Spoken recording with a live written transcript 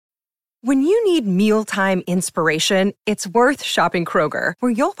When you need mealtime inspiration, it's worth shopping Kroger,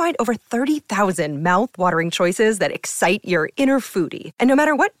 where you'll find over 30,000 mouth-watering choices that excite your inner foodie. And no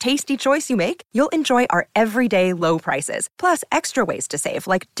matter what tasty choice you make, you'll enjoy our everyday low prices, plus extra ways to save,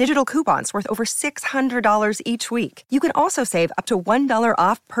 like digital coupons worth over $600 each week. You can also save up to $1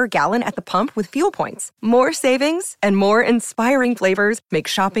 off per gallon at the pump with fuel points. More savings and more inspiring flavors make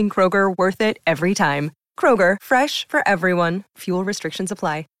shopping Kroger worth it every time. Kroger, fresh for everyone. Fuel restrictions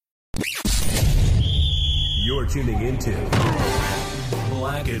apply. You're tuning into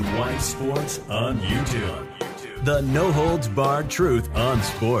Black and White Sports on YouTube. The no-holds-barred truth on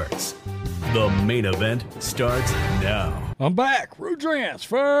sports. The main event starts now. I'm back. Rudrance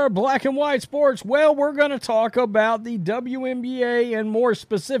for Black and White Sports. Well, we're going to talk about the WNBA and more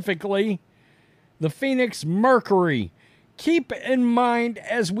specifically, the Phoenix Mercury. Keep in mind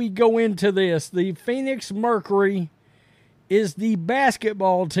as we go into this, the Phoenix Mercury is the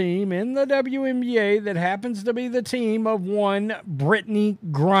basketball team in the WNBA that happens to be the team of one BRITTNey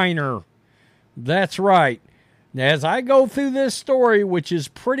Griner. That's right. Now, as I go through this story, which is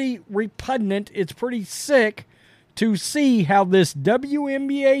pretty repugnant, it's pretty sick to see how this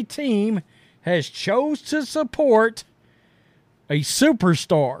WNBA team has chose to support a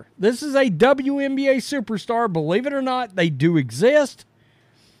superstar. This is a WNBA superstar. Believe it or not, they do exist.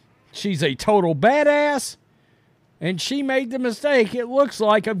 She's a total badass. And she made the mistake, it looks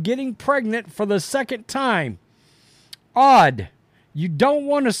like, of getting pregnant for the second time. Odd. You don't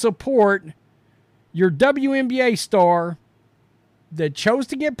want to support your WNBA star that chose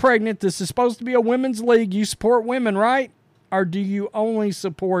to get pregnant. This is supposed to be a women's league. You support women, right? Or do you only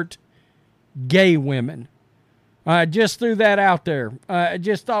support gay women? I just threw that out there. I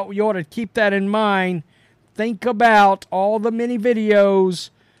just thought you ought to keep that in mind. Think about all the many videos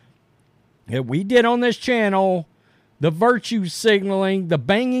that we did on this channel. The virtue signaling, the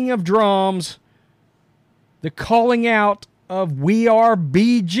banging of drums, the calling out of "We Are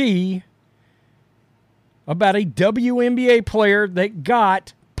BG" about a WNBA player that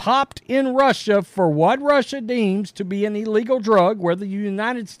got popped in Russia for what Russia deems to be an illegal drug. Whether the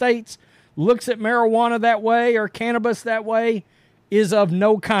United States looks at marijuana that way or cannabis that way is of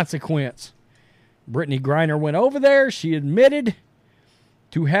no consequence. BRITTNey Griner went over there. She admitted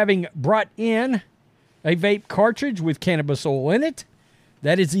to having brought in a vape cartridge with cannabis oil in it.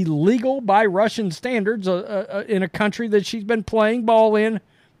 That is illegal by Russian standards in a country that she's been playing ball in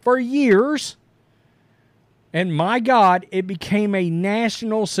for years. And my God, it became a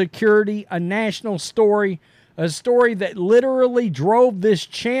national security, a national story, a story that literally drove this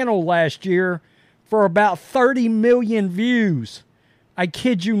channel last year for about 30 million views. I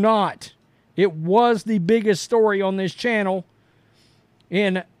kid you not. It was the biggest story on this channel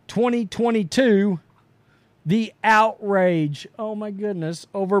in 2022. The outrage, oh my goodness,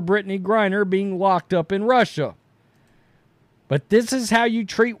 over BRITTNey Griner being locked up in Russia. But this is how you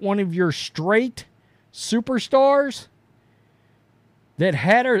treat one of your straight superstars that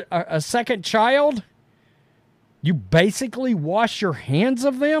had a second child? You basically wash your hands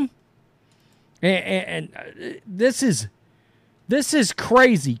of them? And this is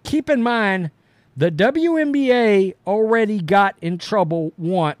crazy. Keep in mind, the WNBA already got in trouble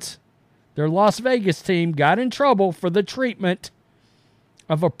once. Their Las Vegas team got in trouble for the treatment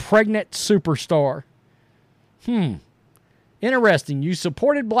of a pregnant superstar. Interesting. You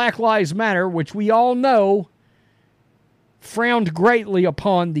supported Black Lives Matter, which we all know frowned greatly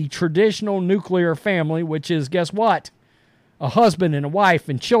upon the traditional nuclear family, which is, guess what? A husband and a wife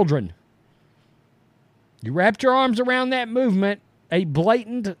and children. You wrapped your arms around that movement, a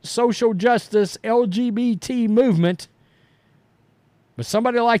blatant social justice LGBT movement. But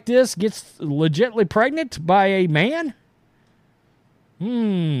somebody like this gets legitimately pregnant by a man?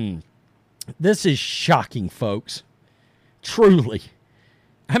 This is shocking, folks. Truly.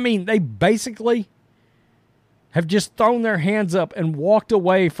 I mean, they basically have just thrown their hands up and walked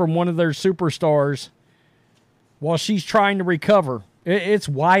away from one of their superstars while she's trying to recover. It's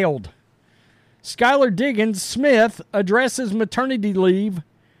wild. Skylar Diggins Smith addresses maternity leave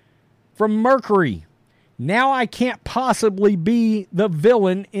from Mercury. Now I can't possibly be the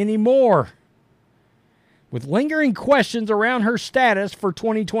villain anymore. With lingering questions around her status for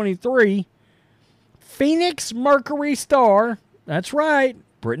 2023, Phoenix Mercury star, that's right,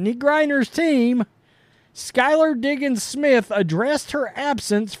 BRITTNey Griner's team, Skylar Diggins Smith addressed her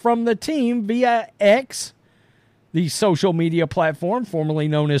absence from the team via X, the social media platform formerly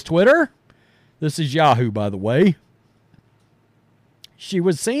known as Twitter. This is Yahoo, by the way. She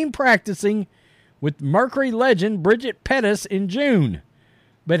was seen practicing with Mercury legend Bridget Pettis in June,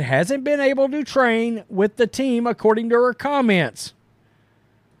 but hasn't been able to train with the team according to her comments.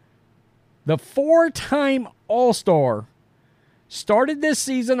 The 4-time All-Star started this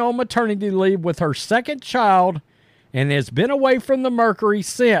season on maternity leave with her second child and has been away from the Mercury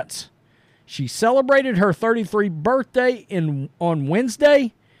since. She celebrated her 33rd birthday on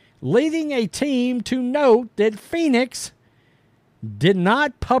Wednesday, leading a team to note that Phoenix did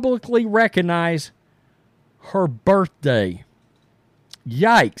not publicly recognize her birthday.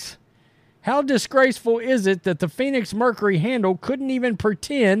 Yikes. How disgraceful is it that the Phoenix Mercury handle couldn't even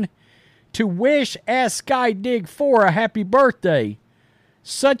pretend to wish Ask Sky Dig 4 a happy birthday?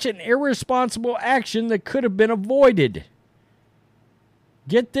 Such an irresponsible action that could have been avoided.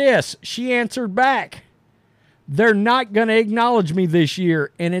 Get this, she answered back. They're not going to acknowledge me this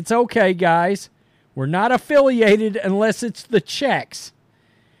year, and it's okay, guys. We're not affiliated unless it's the checks.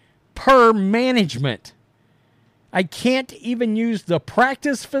 Per management. I can't even use the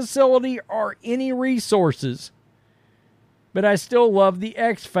practice facility or any resources. But I still love the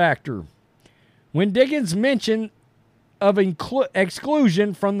X Factor. When Diggins mentioned of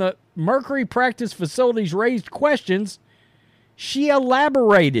exclusion from the Mercury practice facilities raised questions, she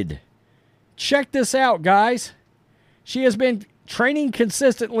elaborated. Check this out, guys. She has been training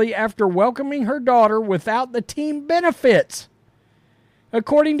consistently after welcoming her daughter without the team benefits.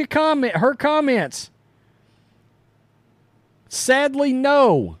 According to her comments, sadly,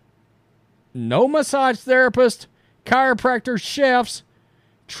 no massage therapist, chiropractor, chefs,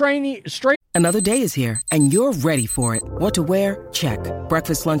 Another day is here, and you're ready for it. What to wear? Check.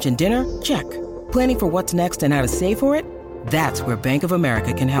 Breakfast, lunch, and dinner? Check. Planning for what's next and how to save for it? That's where Bank of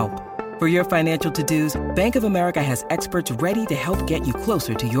America can help. For your financial to-dos, Bank of America has experts ready to help get you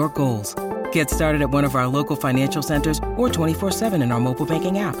closer to your goals. Get started at one of our local financial centers or 24/7 in our mobile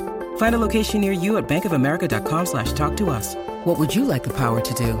banking app. Find a location near you at bankofamerica.com/talktous. What would you like the power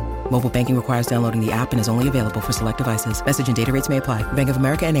to do? Mobile banking requires downloading the app and is only available for select devices. Message and data rates may apply. Bank of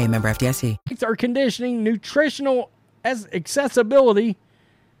America NA, member FDIC. Our conditioning, nutritional accessibility,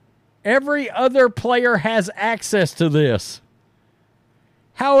 every other player has access to this.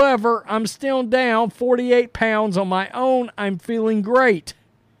 However, I'm still down 48 pounds on my own. I'm feeling great.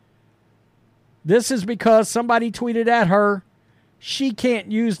 This is because somebody tweeted at her, she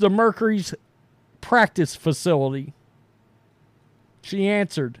can't use the Mercury's practice facility. She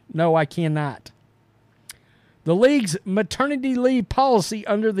answered, no, I cannot. The league's maternity leave policy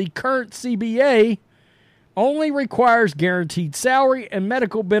under the current CBA only requires guaranteed salary and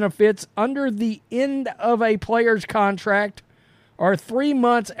medical benefits under the end of a player's contract or 3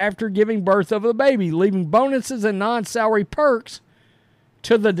 months after giving birth of the baby, leaving bonuses and non-salary perks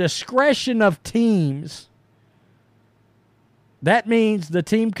to the discretion of teams. That means the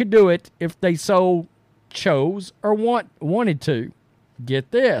team could do it if they so chose or wanted to.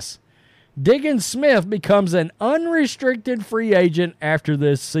 Get this. Diggins Smith becomes an unrestricted free agent after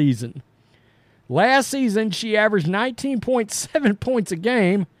this season. Last season, she averaged 19.7 points a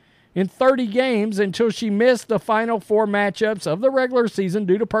game in 30 games until she missed the final 4 matchups of the regular season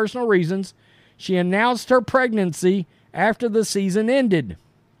due to personal reasons. She announced her pregnancy after the season ended.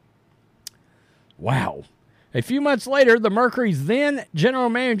 Wow. A few months later, the Mercury's then general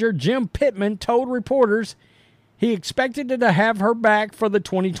manager, Jim Pittman, told reporters he expected to have her back for the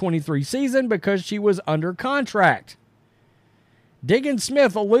 2023 season because she was under contract. Diggins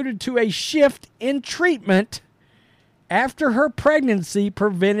Smith alluded to a shift in treatment after her pregnancy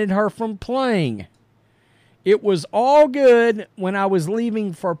prevented her from playing. It was all good when I was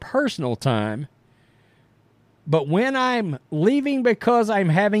leaving for personal time, but when I'm leaving because I'm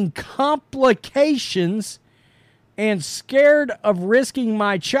having complications and scared of risking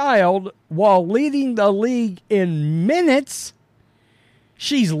my child while leading the league in minutes,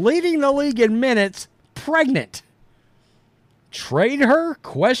 she's leading the league in minutes, pregnant. Trade her? ?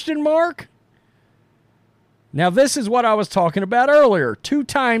 Now, this is what I was talking about earlier.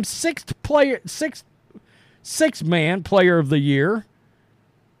 2-time sixth-man player of the year,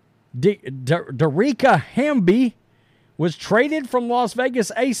 Darica Hamby, was traded from Las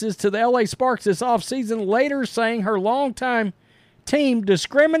Vegas Aces to the LA Sparks this offseason, later saying her longtime team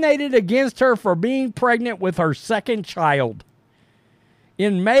discriminated against her for being pregnant with her second child.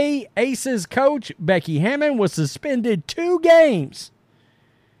 In May, Aces coach Becky Hammond was suspended 2 games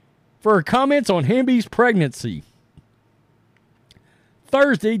for her comments on Hamby's pregnancy.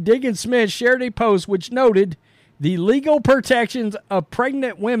 Thursday, Diggins Smith shared a post which noted the legal protections of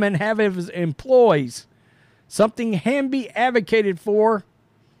pregnant women have as employees, something Hamby advocated for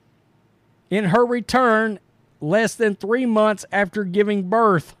in her return less than 3 months after giving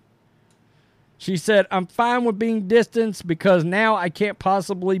birth. She said, I'm fine with being distanced because now I can't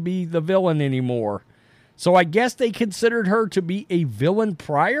possibly be the villain anymore. So I guess they considered her to be a villain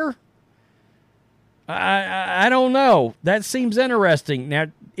prior? I don't know. That seems interesting. Now,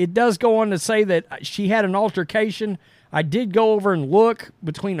 it does go on to say that she had an altercation. I did go over and look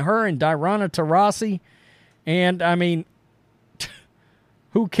between her and Diana Taurasi, and, I mean,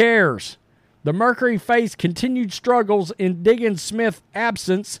 who cares? The Mercury faced continued struggles in Diggins Smith's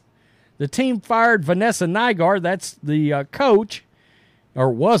absence. The team fired Vanessa Nygaard, that's the coach,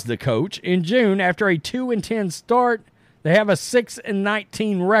 or was the coach, in June after a 2-10 start. They have a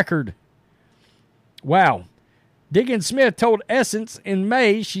 6-19 record. Wow. Diggins Smith told Essence in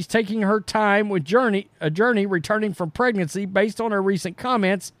May she's taking her time with a journey returning from pregnancy based on her recent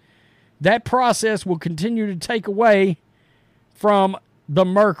comments. That process will continue to take away from the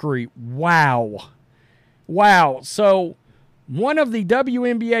Mercury. Wow. So one of the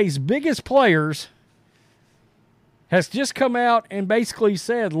WNBA's biggest players has just come out and basically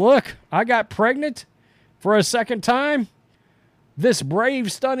said, look, I got pregnant for a second time. This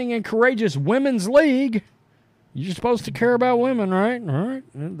brave, stunning, and courageous women's league, you're supposed to care about women, right? All right,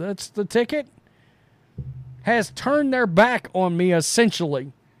 that's the ticket, has turned their back on me,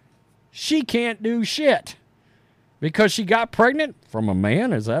 essentially. She can't do shit because she got pregnant from a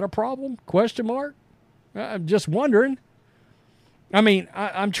man. Is that a problem? Question mark. I'm just wondering. I mean,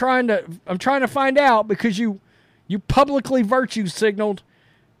 I'm trying to find out, because you publicly virtue signaled.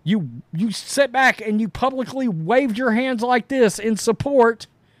 You sit back and you publicly waved your hands like this in support.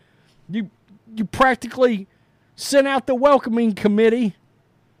 You practically sent out the welcoming committee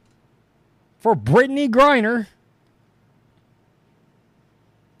for BRITTNEY GRINER.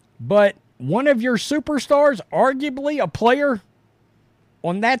 But one of your superstars, arguably a player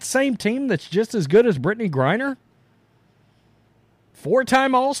on that same team that's just as good as BRITTNEY GRINER,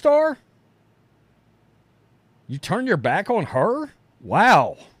 4-time All-Star, you turn your back on her?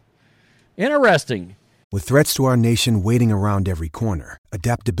 Wow. Interesting. With threats to our nation waiting around every corner,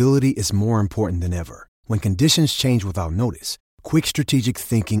 adaptability is more important than ever. When conditions change without notice, quick strategic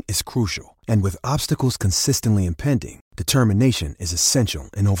thinking is crucial. And with obstacles consistently impending, determination is essential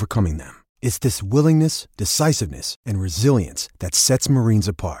in overcoming them. It's this willingness, decisiveness, and resilience that sets Marines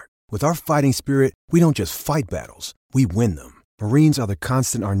apart. With our fighting spirit, we don't just fight battles, we win them. Marines are the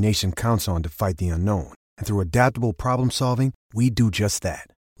constant our nation counts on to fight the unknown. And through adaptable problem solving, we do just that.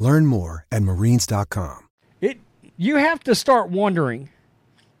 Learn more at Marines.com. You have to start wondering,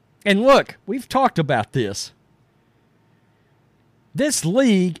 and look, we've talked about this. This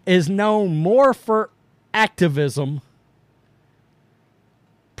league is known more for activism,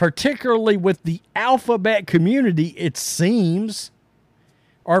 particularly with the alphabet community, it seems,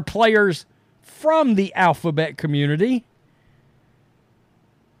 or players from the alphabet community,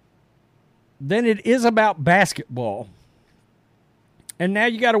 than it is about basketball. And now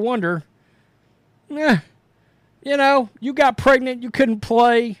you got to wonder, you got pregnant, you couldn't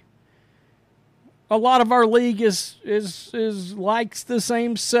play. A lot of our league is likes the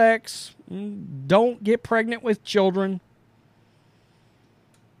same sex. Don't get pregnant with children.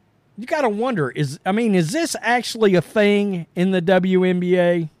 You got to wonder, is this actually a thing in the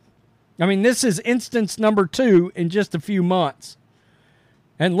WNBA? I mean, this is instance number 2 in just a few months.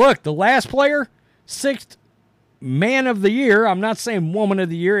 And look, the last player, 6th Man of the Year. I'm not saying Woman of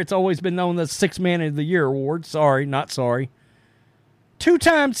the Year. It's always been known as 6th Man of the Year award. Sorry, not sorry.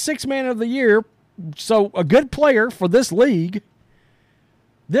 2-time 6th Man of the Year. So a good player for this league.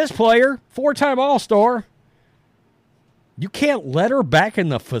 This player, 4-time All-Star. You can't let her back in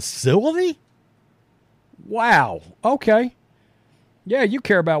the facility? Wow. Okay. Yeah, you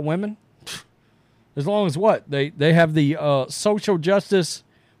care about women. As long as what? They have the social justice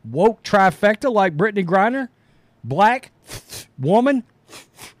woke trifecta like BRITTNEY GRINER. Black, woman,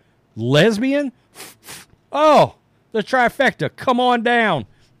 lesbian. Oh, the trifecta. Come on down.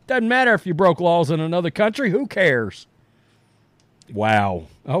 Doesn't matter if you broke laws in another country. Who cares? Wow.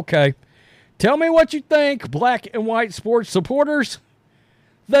 Okay. Tell me what you think, black and white sports supporters.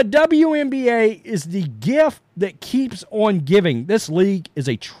 The WNBA is the gift that keeps on giving. This league is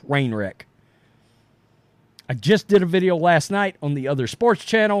a train wreck. I just did a video last night on the other sports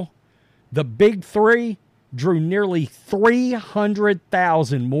channel. The Big Three drew nearly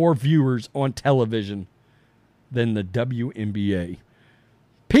 300,000 more viewers on television than the WNBA.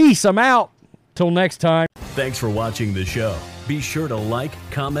 Peace. I'm out. Till next time. Thanks for watching the show. Be sure to like,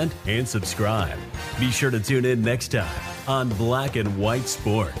 comment, and subscribe. Be sure to tune in next time on Black and White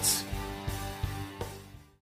Sports.